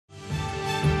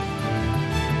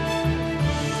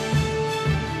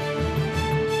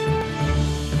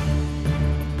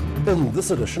in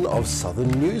this edition of Southern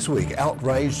Newsweek,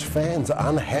 outraged fans are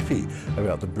unhappy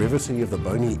about the brevity of the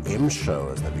Boney M show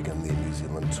as they begin their New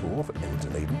Zealand tour in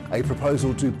Dunedin. A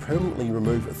proposal to permanently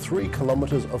remove 3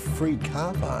 kilometres of free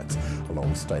car parks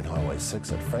along State Highway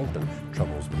 6 at Frankton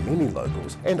troubles many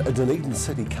locals, and a Dunedin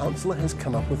City Councillor has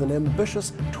come up with an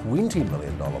ambitious $20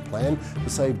 million plan to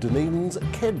save Dunedin's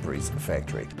Cadbury's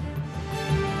factory.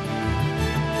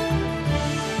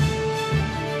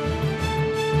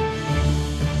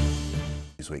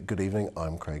 Good evening,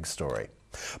 I'm Craig Story.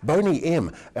 Boney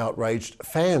M outraged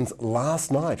fans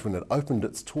last night when it opened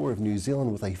its tour of New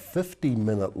Zealand with a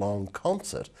 50-minute long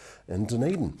concert in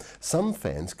Dunedin. Some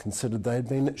fans considered they had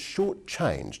been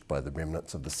shortchanged by the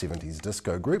remnants of the 70s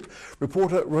disco group.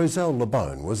 Reporter Roselle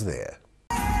LeBone was there.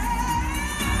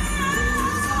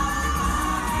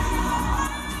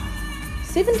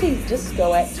 '70s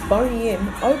disco act Boney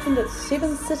M opened its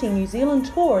 7-city New Zealand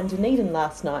tour in Dunedin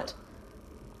last night.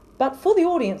 But for the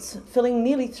audience, filling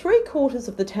nearly 3/4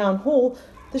 of the town hall,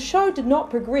 the show did not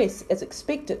progress as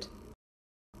expected.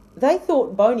 They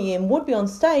thought Boney M would be on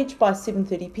stage by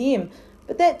 7:30 p.m,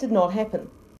 but that did not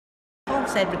happen.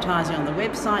 False advertising on the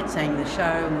website saying the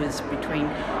show was between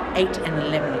 8 and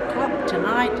 11 o'clock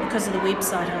tonight. Because of the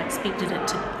website, I expected it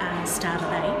to start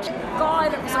at 8. The guy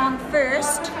that was on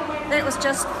first, that was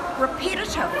just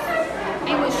repetitive.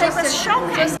 It was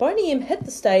shocking. Boney M hit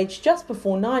the stage just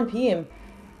before 9 p.m.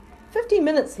 50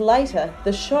 minutes later,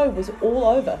 the show was all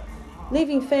over,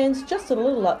 leaving fans just a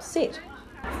little upset.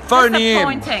 Boney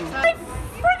M! They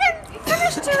friggin'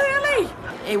 finished too early!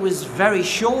 It was very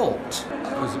short.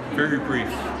 It was very brief.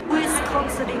 Worst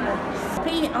concert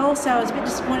ever. Also, I was a bit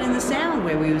disappointed in the sound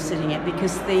where we were sitting at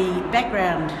because the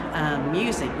background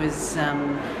music was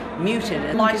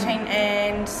muted. Lighting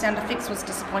and sound effects was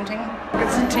disappointing.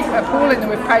 It's appalling that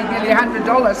we've paid nearly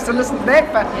 $100 to listen to that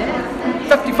for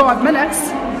 55 minutes.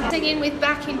 Singing with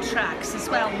backing tracks as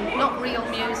well, not real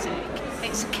music.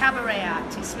 It's a cabaret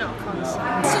act, it's not a concert.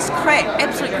 It's just crap,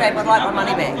 absolute crap. I'd like my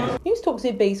money back. News Talk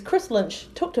ZB's Chris Lynch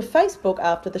took to Facebook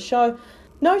after the show,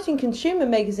 noting Consumer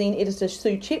magazine editor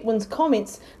Sue Chetwin's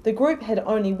comments the group had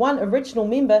only one original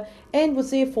member and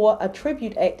was therefore a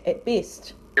tribute act at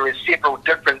best. There are several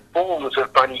different forms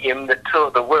of Boney M that tour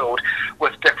the world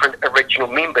with different original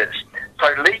members.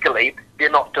 So legally, they're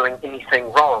not doing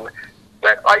anything wrong.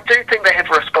 But I do think they have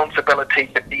a responsibility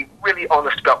to be really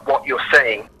honest about what you're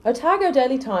saying. Otago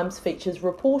Daily Times features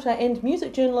reporter and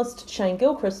music journalist Shane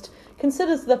Gilchrist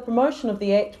considers the promotion of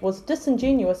the act was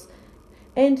disingenuous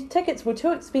and tickets were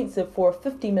too expensive for a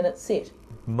 50-minute set.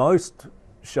 Most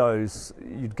shows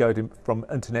you'd go to from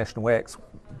international acts,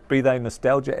 be they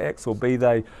nostalgia acts or be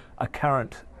they a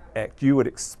current act, you would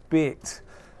expect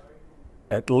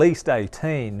at least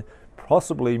 18,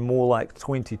 possibly more like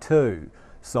 22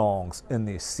 songs in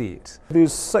their set.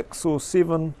 There's 6 or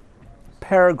 7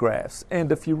 paragraphs,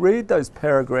 and if you read those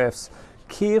paragraphs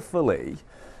carefully,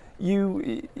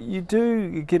 you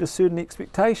do get a certain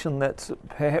expectation that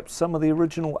perhaps some of the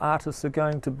original artists are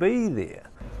going to be there.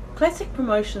 Classic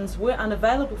Promotions were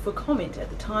unavailable for comment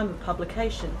at the time of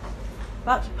publication,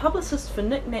 but publicist for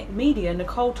Knick Knack Media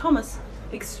Nicole Thomas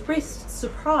expressed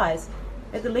surprise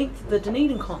at the length of the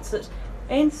Dunedin concert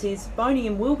and says Boney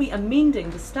M will be amending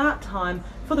the start time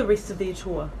for the rest of their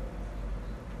tour.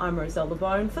 I'm Roselle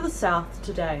LeBone for the South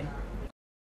Today.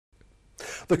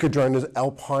 The Cardrona's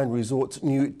Alpine Resort's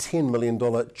new $10 million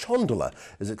Chondola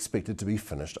is expected to be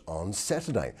finished on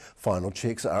Saturday. Final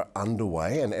checks are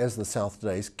underway, and as the South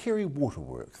Today's Kerry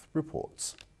Waterworth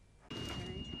reports.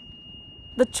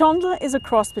 The Chondola is a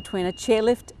cross between a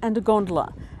chairlift and a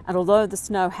gondola, and although the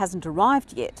snow hasn't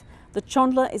arrived yet, the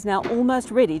Chondola is now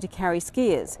almost ready to carry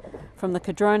skiers, from the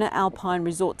Cardrona Alpine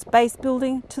Resort's base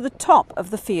building to the top of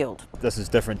the field. This is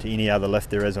different to any other lift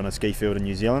there is on a ski field in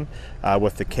New Zealand,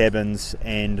 with the cabins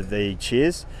and the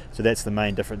chairs. So that's the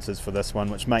main differences for this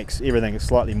one, which makes everything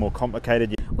slightly more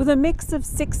complicated. With a mix of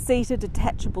 6-seater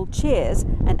detachable chairs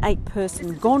and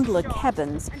 8-person gondola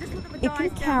cabins, it can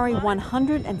carry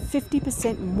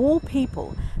 150% more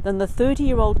people than the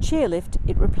 30-year-old chairlift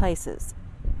it replaces.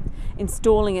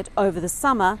 Installing it over the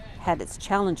summer had its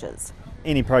challenges.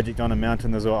 Any project on a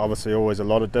mountain, there's obviously always a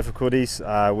lot of difficulties.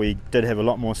 We did have a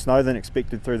lot more snow than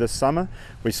expected through this summer.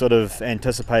 We sort of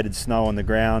anticipated snow on the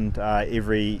ground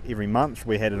every month.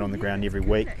 We had it on the ground every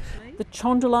week. The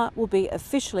Chondola will be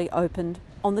officially opened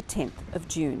on the 10th of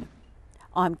June.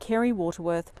 I'm Kerry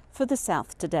Waterworth for the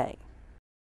South Today.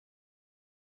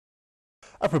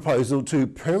 A proposal to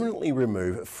permanently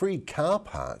remove free car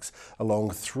parks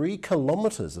along 3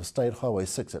 kilometres of State Highway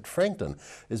 6 at Frankton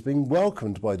is being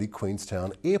welcomed by the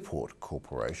Queenstown Airport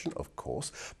Corporation, of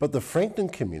course, but the Frankton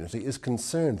community is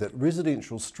concerned that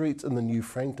residential streets in the new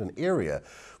Frankton area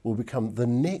will become the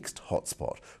next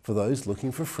hotspot for those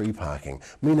looking for free parking.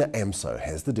 Mina Amso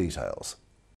has the details.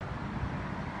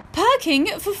 Parking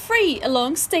for free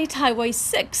along State Highway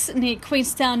 6 near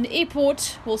Queenstown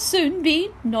Airport will soon be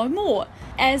no more,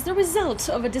 as the result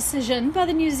of a decision by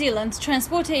the New Zealand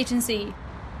Transport Agency.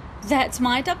 That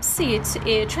might upset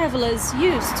air travellers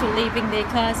used to leaving their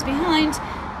cars behind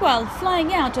while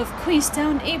flying out of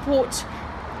Queenstown Airport.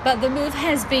 But the move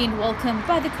has been welcomed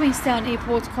by the Queenstown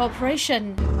Airport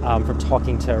Corporation. From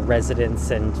talking to residents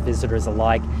and visitors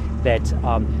alike, that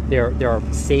there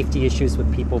are safety issues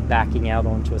with people backing out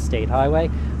onto a state highway.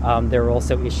 There are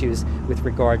also issues with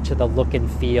regard to the look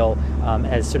and feel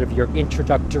as sort of your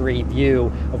introductory view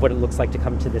of what it looks like to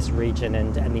come to this region,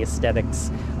 and the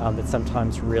aesthetics that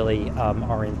sometimes really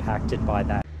are impacted by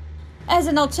that. As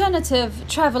an alternative,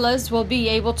 travellers will be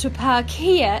able to park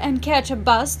here and catch a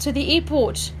bus to the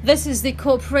airport. This is the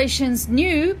corporation's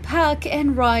new park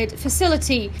and ride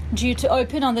facility, due to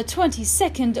open on the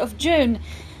 22nd of June,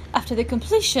 after the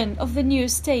completion of the new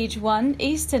Stage 1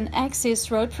 Eastern Access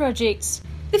Road project.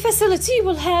 The facility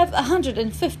will have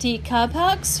 150 car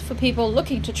parks for people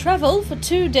looking to travel for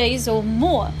 2 days or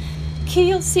more.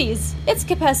 Kiel says its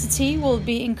capacity will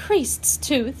be increased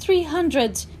to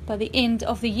 300 by the end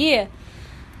of the year.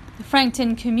 The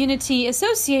Frankton Community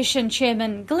Association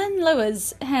Chairman Glenn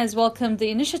Lewis has welcomed the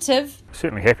initiative.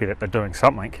 Certainly happy that they're doing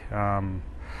something.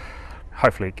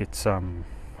 Hopefully it gets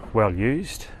well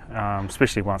used,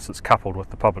 especially once it's coupled with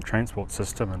the public transport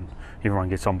system and everyone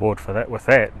gets on board for that. With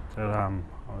that, it'll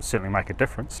certainly make a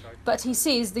difference. But he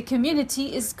says the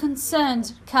community is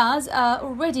concerned cars are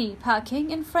already parking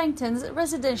in Frankton's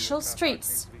residential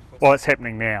streets. Well, it's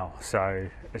happening now, so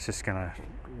it's just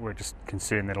we're just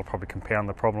concerned that it'll probably compound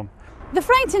the problem. The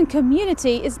Frankton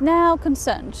community is now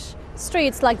concerned.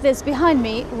 Streets like this behind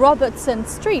me, Robertson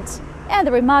Street and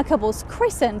the Remarkables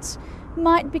Crescent,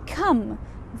 might become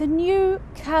the new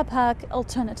car park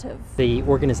alternative. The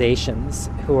organisations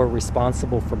who are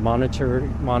responsible for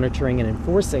monitoring and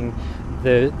enforcing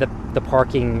the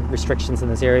parking restrictions in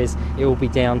those areas, it will be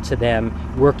down to them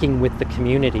working with the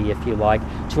community, if you like,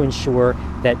 to ensure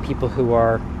that people who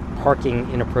are parking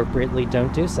inappropriately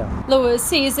don't do so. Lewis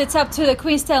says it's up to the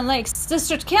Queenstown Lakes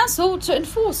District Council to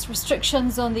enforce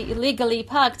restrictions on the illegally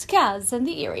parked cars in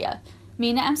the area.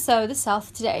 Mina Amso, The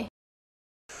South Today.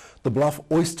 The Bluff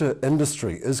oyster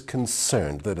industry is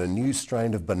concerned that a new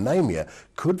strain of Bonamia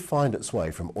could find its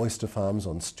way from oyster farms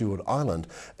on Stewart Island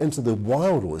into the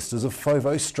wild oysters of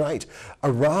Foveaux Strait.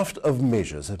 A raft of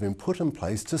measures have been put in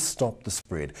place to stop the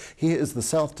spread. Here is The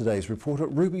South Today's reporter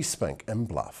Ruby Spink in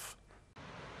Bluff.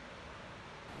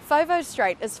 Foveaux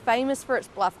Strait is famous for its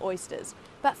bluff oysters,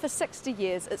 but for 60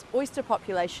 years its oyster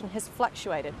population has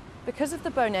fluctuated because of the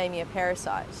Bonamia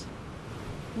parasite.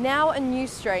 Now a new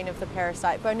strain of the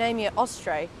parasite, Bonamia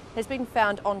austrae, has been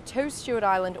found on 2 Stewart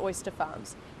Island oyster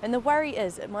farms, and the worry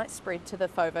is it might spread to the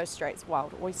Foveaux Strait's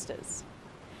wild oysters.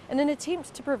 In an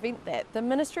attempt to prevent that, the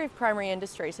Ministry of Primary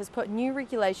Industries has put new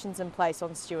regulations in place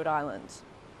on Stewart Island.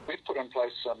 We've put in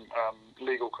place some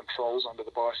legal controls under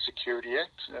the Biosecurity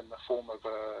Act in the form of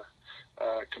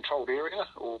a controlled area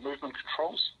or movement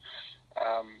controls.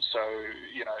 So,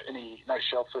 no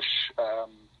shellfish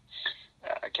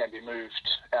can be moved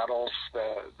out of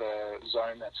the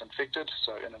zone that's infected,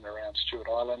 so in and around Stewart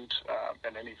Island,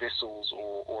 and any vessels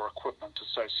or equipment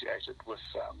associated with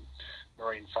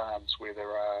marine farms where there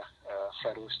are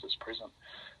flat oysters present.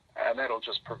 And that'll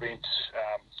just prevent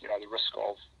the risk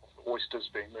of oysters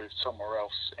being moved somewhere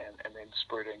else and then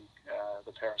spreading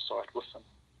the parasite with them.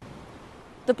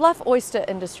 The Bluff oyster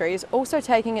industry is also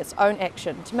taking its own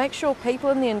action to make sure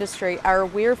people in the industry are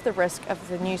aware of the risk of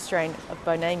the new strain of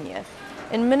Bonamia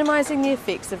and minimising the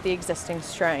effects of the existing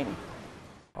strain.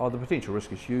 Oh, the potential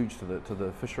risk is huge to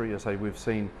the fishery. I say we've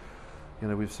seen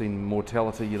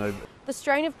mortality. The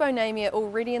strain of Bonamia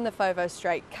already in the Foveaux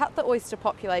Strait cut the oyster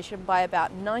population by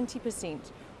about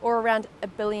 90%, or around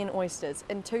 1 billion oysters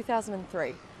in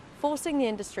 2003, forcing the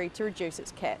industry to reduce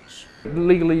its catch.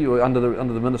 Legally, or under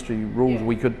the ministry rules,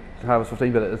 we could harvest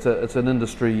 15, but it's an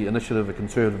industry initiative, a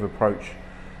conservative approach,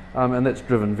 and that's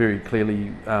driven very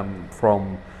clearly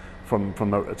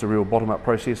it's a real bottom-up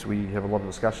process. We have a lot of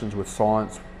discussions with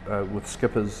science, with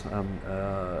skippers,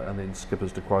 and then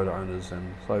skippers to quota owners,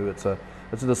 and so it's a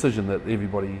decision that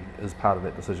everybody is part of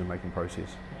that decision-making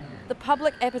process. The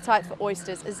public appetite for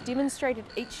oysters is demonstrated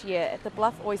each year at the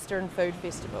Bluff Oyster and Food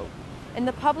Festival. and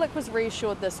the public was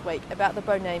reassured this week about the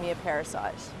Bonamia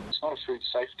parasite. It's not a food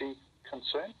safety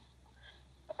concern,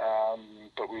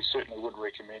 but we certainly would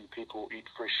recommend people eat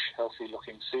fresh,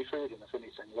 healthy-looking seafood, and if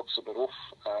anything looks a bit off,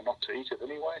 not to eat it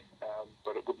anyway,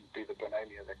 but it wouldn't be the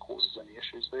Bonamia that causes any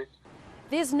issues there.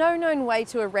 There's no known way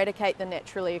to eradicate the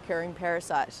naturally occurring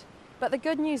parasite, but the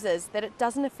good news is that it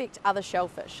doesn't affect other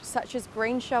shellfish, such as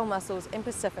green shell mussels and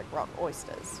Pacific rock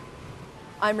oysters.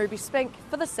 I'm Ruby Spink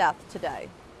for The South Today.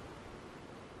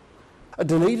 A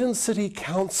Dunedin City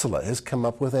Councillor has come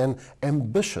up with an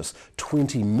ambitious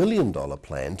 $20 million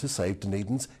plan to save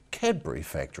Dunedin's Cadbury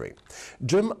factory.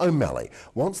 Jim O'Malley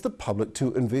wants the public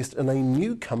to invest in a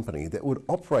new company that would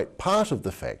operate part of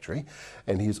the factory,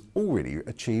 and he's already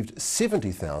achieved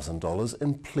 $70,000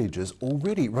 in pledges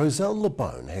already. Roselle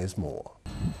LeBone has more.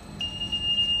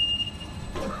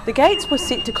 The gates were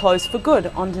set to close for good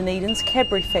on Dunedin's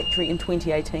Cadbury factory in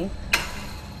 2018.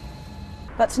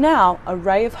 But now a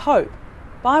ray of hope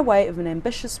by way of an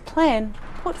ambitious plan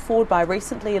put forward by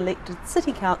recently elected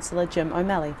City Councillor Jim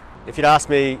O'Malley. If you'd asked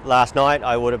me last night,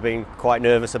 I would have been quite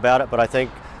nervous about it, but I think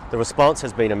the response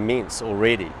has been immense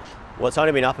already. Well, it's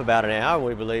only been up about an hour and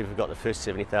we believe we've got the first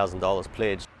 $70,000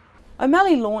 pledged.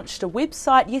 O'Malley launched a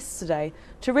website yesterday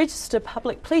to register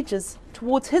public pledges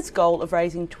towards his goal of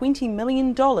raising $20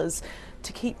 million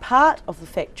to keep part of the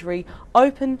factory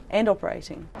open and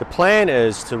operating. The plan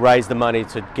is to raise the money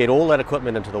to get all that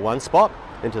equipment into the one spot,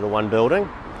 into the one building,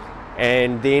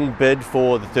 and then bid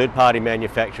for the third-party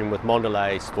manufacturing with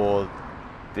Mondelez for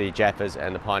the Jaffas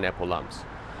and the pineapple lumps.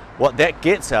 What that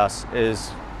gets us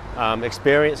is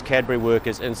experienced Cadbury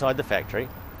workers inside the factory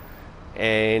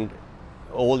and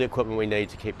all the equipment we need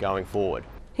to keep going forward.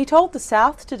 He told The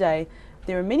South Today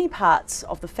there are many parts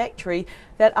of the factory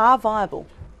that are viable.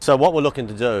 So what we're looking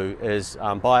to do is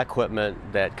buy equipment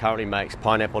that currently makes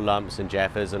pineapple lumps and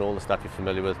Jaffas and all the stuff you're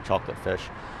familiar with, chocolate fish,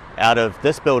 out of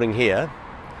this building here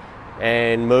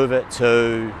and move it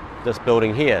to this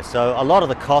building here. So a lot of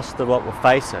the cost of what we're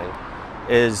facing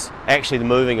is actually the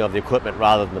moving of the equipment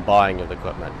rather than the buying of the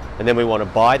equipment. And then we want to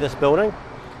buy this building,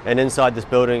 and inside this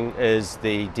building is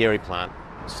the dairy plant.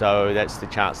 So that's the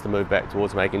chance to move back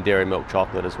towards making dairy milk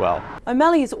chocolate as well.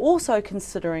 O'Malley is also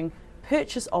considering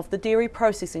purchase of the dairy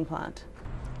processing plant.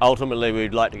 Ultimately,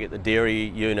 we'd like to get the dairy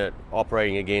unit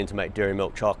operating again to make dairy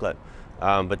milk chocolate,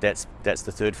 but that's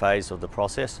the third phase of the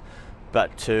process.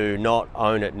 But to not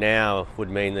own it now would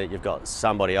mean that you've got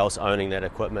somebody else owning that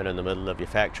equipment in the middle of your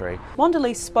factory.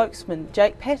 Mondelez spokesman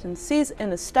Jake Patton says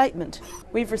in a statement,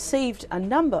 "We've received a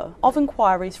number of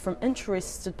inquiries from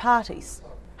interested parties.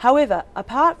 However,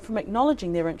 apart from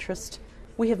acknowledging their interest,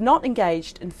 we have not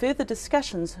engaged in further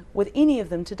discussions with any of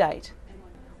them to date.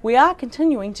 We are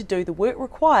continuing to do the work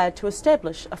required to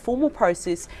establish a formal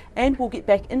process and will get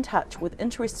back in touch with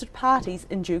interested parties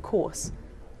in due course."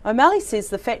 O'Malley says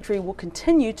the factory will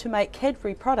continue to make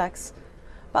Cadbury products,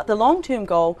 but the long-term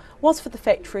goal was for the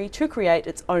factory to create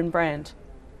its own brand.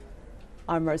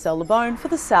 I'm Roselle LeBone for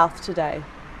The South Today.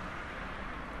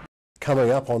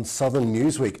 Coming up on Southern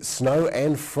Newsweek, snow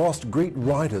and frost greet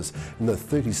riders in the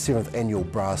 37th annual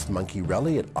Brass Monkey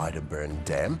Rally at Idaburn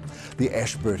Dam. The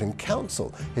Ashburton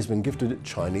Council has been gifted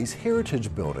Chinese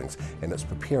heritage buildings and it's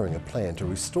preparing a plan to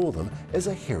restore them as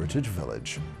a heritage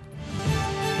village.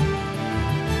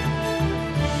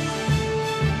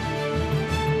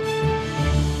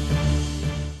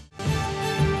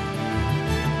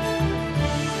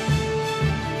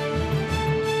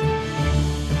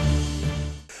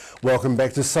 Welcome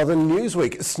back to Southern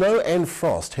Newsweek. Snow and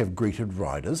frost have greeted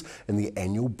riders in the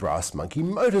annual Brass Monkey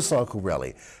Motorcycle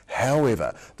Rally.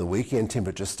 However, the weekend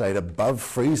temperature stayed above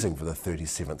freezing for the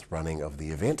 37th running of the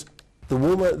event. The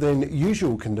warmer than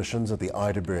usual conditions at the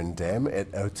Idaburn Dam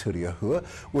at Aotearoa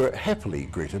were happily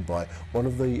greeted by one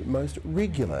of the most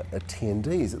regular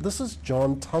attendees. This is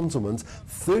John Tunzelman's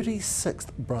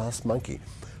 36th Brass Monkey,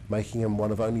 making him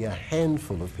one of only a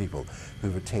handful of people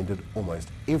who've attended almost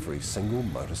every single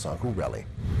motorcycle rally.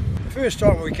 The first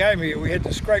time we came here, we had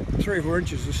to scrape 3 or 4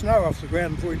 inches of snow off the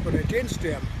ground before we put our tents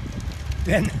down.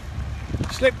 Then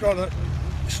slept on the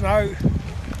snow,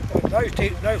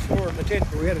 no floor in the tent,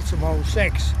 but we had some old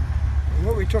sacks. And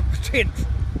when we took the tent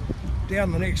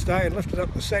down the next day and lifted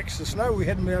up the sacks, the snow we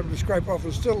hadn't been able to scrape off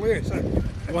was still there. So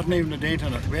there wasn't even a dent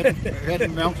in it. We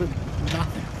hadn't melted,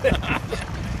 nothing.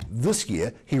 This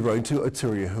year, he rode to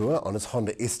Aotearoa on his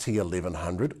Honda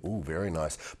ST1100, oh very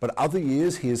nice, but other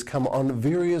years he has come on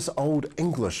various old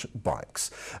English bikes,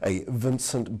 a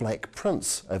Vincent Black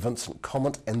Prince, a Vincent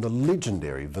Comet and the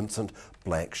legendary Vincent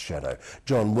Black Shadow.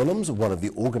 John Willems, one of the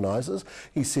organisers,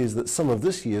 he says that some of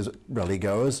this year's rally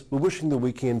goers were wishing the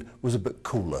weekend was a bit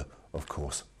cooler, of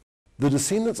course. The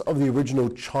descendants of the original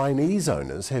Chinese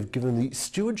owners have given the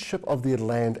stewardship of their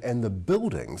land and the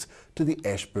buildings to the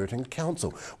Ashburton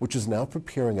Council, which is now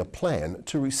preparing a plan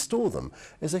to restore them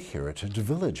as a heritage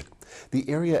village. The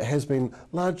area has been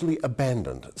largely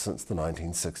abandoned since the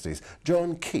 1960s.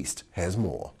 John Keast has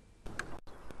more.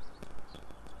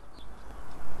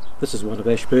 This is one of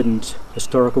Ashburton's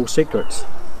historical secrets,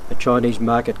 a Chinese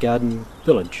market garden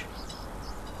village.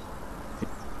 It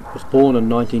was born in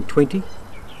 1920,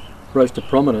 rose to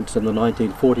prominence in the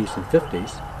 1940s and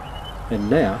 50s, and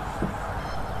now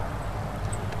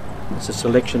it's a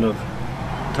selection of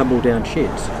tumble-down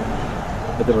sheds,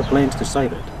 but there are plans to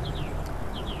save it.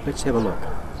 Let's have a look.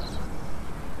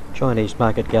 Chinese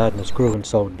market gardeners grew and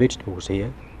sold vegetables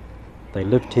here. They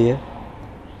lived here,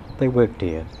 they worked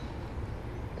here.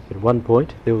 At one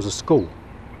point there was a school,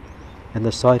 and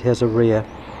the site has a rare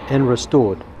and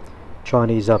restored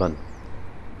Chinese oven,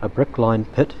 a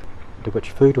brick-lined pit into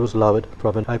which food was lowered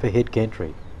from an overhead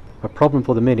gantry. A problem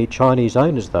for the many Chinese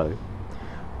owners, though,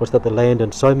 was that the land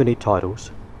in so many titles,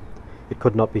 it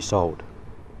could not be sold.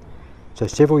 So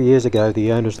several years ago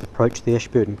the owners approached the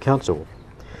Ashburton Council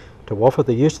to offer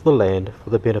the use of the land for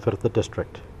the benefit of the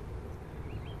district.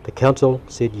 The council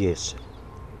said yes.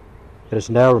 It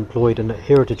has now employed a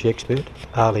heritage expert,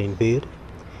 Arlene Beard,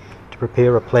 to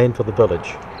prepare a plan for the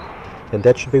village, and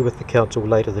that should be with the council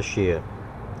later this year.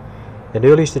 An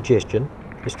early suggestion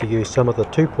is to use some of the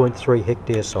 2.3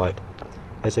 hectare site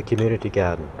as a community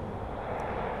garden.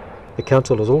 The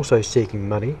council is also seeking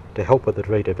money to help with the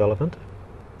redevelopment,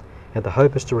 and the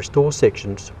hope is to restore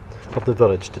sections of the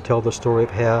village to tell the story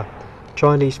of how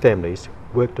Chinese families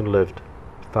worked and lived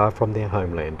far from their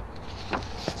homeland.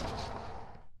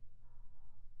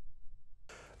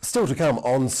 Still to come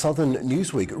on Southern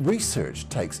Newsweek, research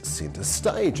takes centre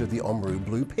stage at the Oamaru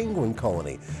Blue Penguin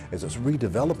Colony as its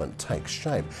redevelopment takes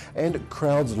shape, and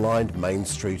crowds lined Main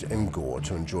Street in Gore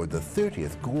to enjoy the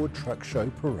 30th Gore Truck Show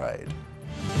Parade.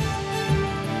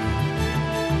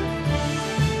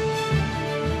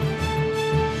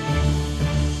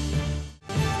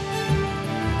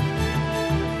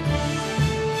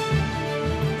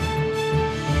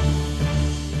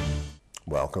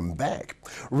 Welcome back.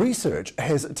 Research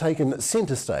has taken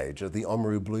centre stage at the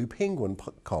Oamaru Blue Penguin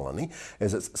Colony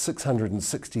as its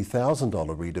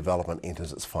 $660,000 redevelopment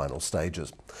enters its final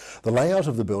stages. The layout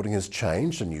of the building has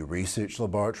changed, a new research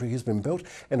laboratory has been built,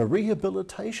 and a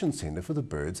rehabilitation centre for the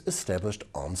birds established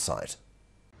on site.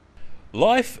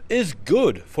 Life is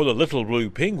good for the little blue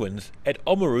penguins at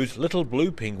Oamaru's Little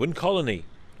Blue Penguin Colony.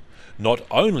 Not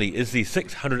only is the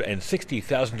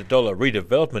 $660,000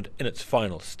 redevelopment in its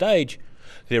final stage,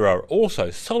 there are also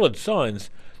solid signs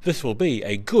this will be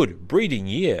a good breeding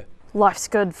year. Life's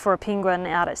good for a penguin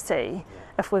out at sea.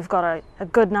 If we've got a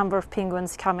good number of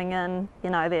penguins coming in, you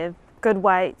know, they're good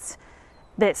weights,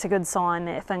 that's a good sign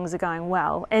that things are going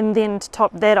well. And then to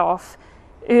top that off,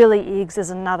 early eggs is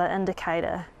another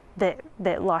indicator that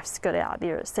life's good out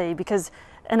there at sea, because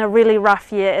in a really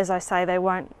rough year, as I say, they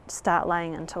won't start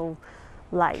laying until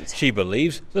late. She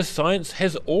believes the science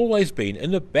has always been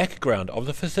in the background of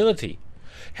the facility.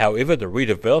 However, the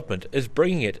redevelopment is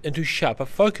bringing it into sharper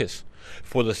focus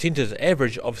for the centre's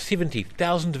average of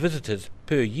 70,000 visitors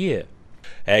per year.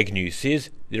 Agnew says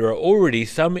there are already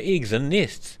some eggs in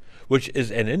nests, which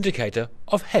is an indicator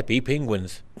of happy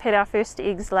penguins. We've had our first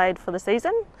eggs laid for the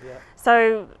season,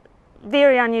 so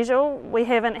very unusual. We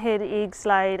haven't had eggs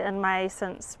laid in May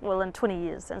since, well, in 20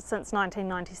 years, since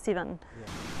 1997.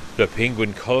 The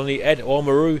penguin colony at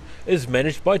Oamaru is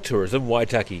managed by Tourism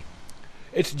Waitaki.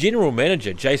 Its general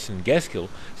manager, Jason Gaskill,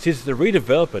 says the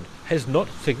redevelopment has not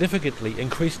significantly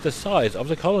increased the size of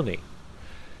the colony.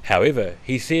 However,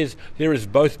 he says there is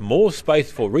both more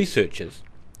space for researchers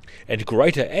and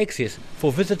greater access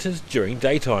for visitors during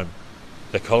daytime.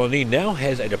 The colony now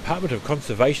has a Department of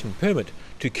Conservation permit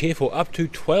to care for up to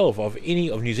 12 of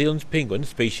any of New Zealand's penguin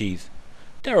species.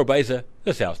 Daryl Baser,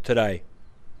 The South Today.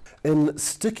 In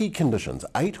sticky conditions,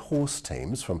 8 horse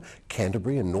teams from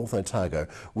Canterbury and North Otago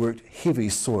worked heavy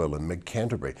soil in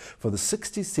mid-Canterbury for the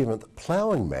 67th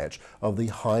ploughing match of the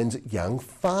Hines Young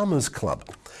Farmers Club.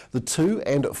 The 2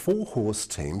 and 4 horse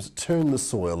teams turned the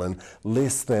soil in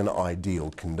less than ideal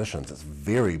conditions. It's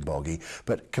very boggy,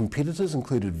 but competitors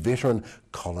included veteran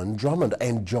Colin Drummond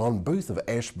and John Booth of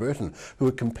Ashburton, who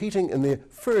are competing in their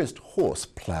first horse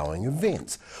ploughing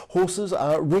events. Horses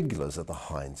are regulars at the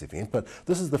Hines event, but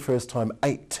this is the first time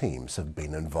 8 teams have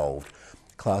been involved.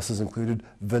 Classes included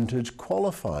vintage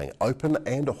qualifying, open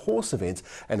and horse events,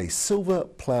 and a silver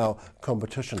plough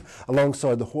competition.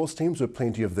 Alongside the horse teams were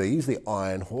plenty of these, the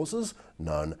iron horses,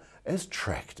 known as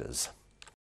tractors.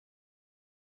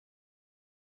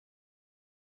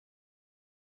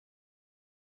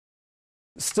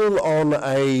 Still on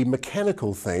a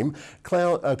mechanical theme,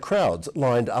 crowds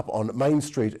lined up on Main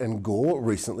Street in Gore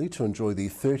recently to enjoy the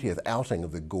 30th outing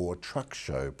of the Gore Truck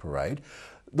Show parade.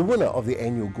 The winner of the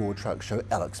annual Gore Truck Show,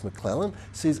 Alex McClellan,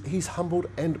 says he's humbled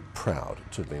and proud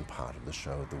to have been part of the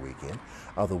show at the weekend.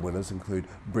 Other winners include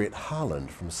Brett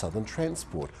Harland from Southern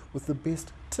Transport with the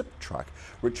best tip truck,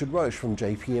 Richard Roche from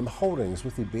JPM Holdings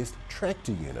with the best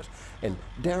tractor unit, and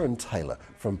Darren Taylor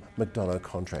from McDonough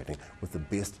Contracting with the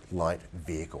best light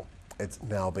vehicle. It's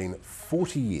now been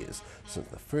 40 years since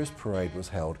the first parade was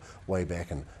held way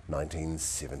back in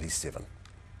 1977.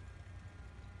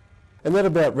 And that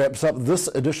about wraps up this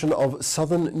edition of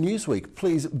Southern Newsweek.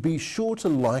 Please be sure to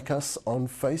like us on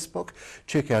Facebook,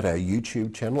 check out our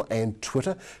YouTube channel and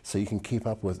Twitter so you can keep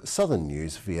up with Southern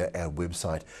News via our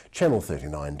website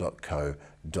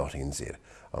channel39.co.nz.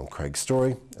 I'm Craig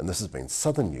Story and this has been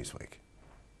Southern Newsweek.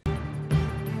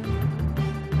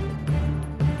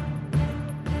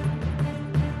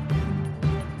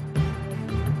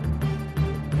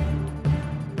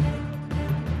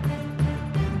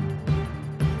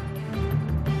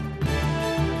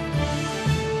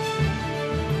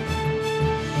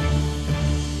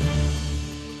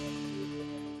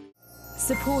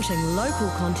 Supporting local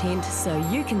content so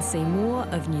you can see more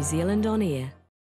of New Zealand on air.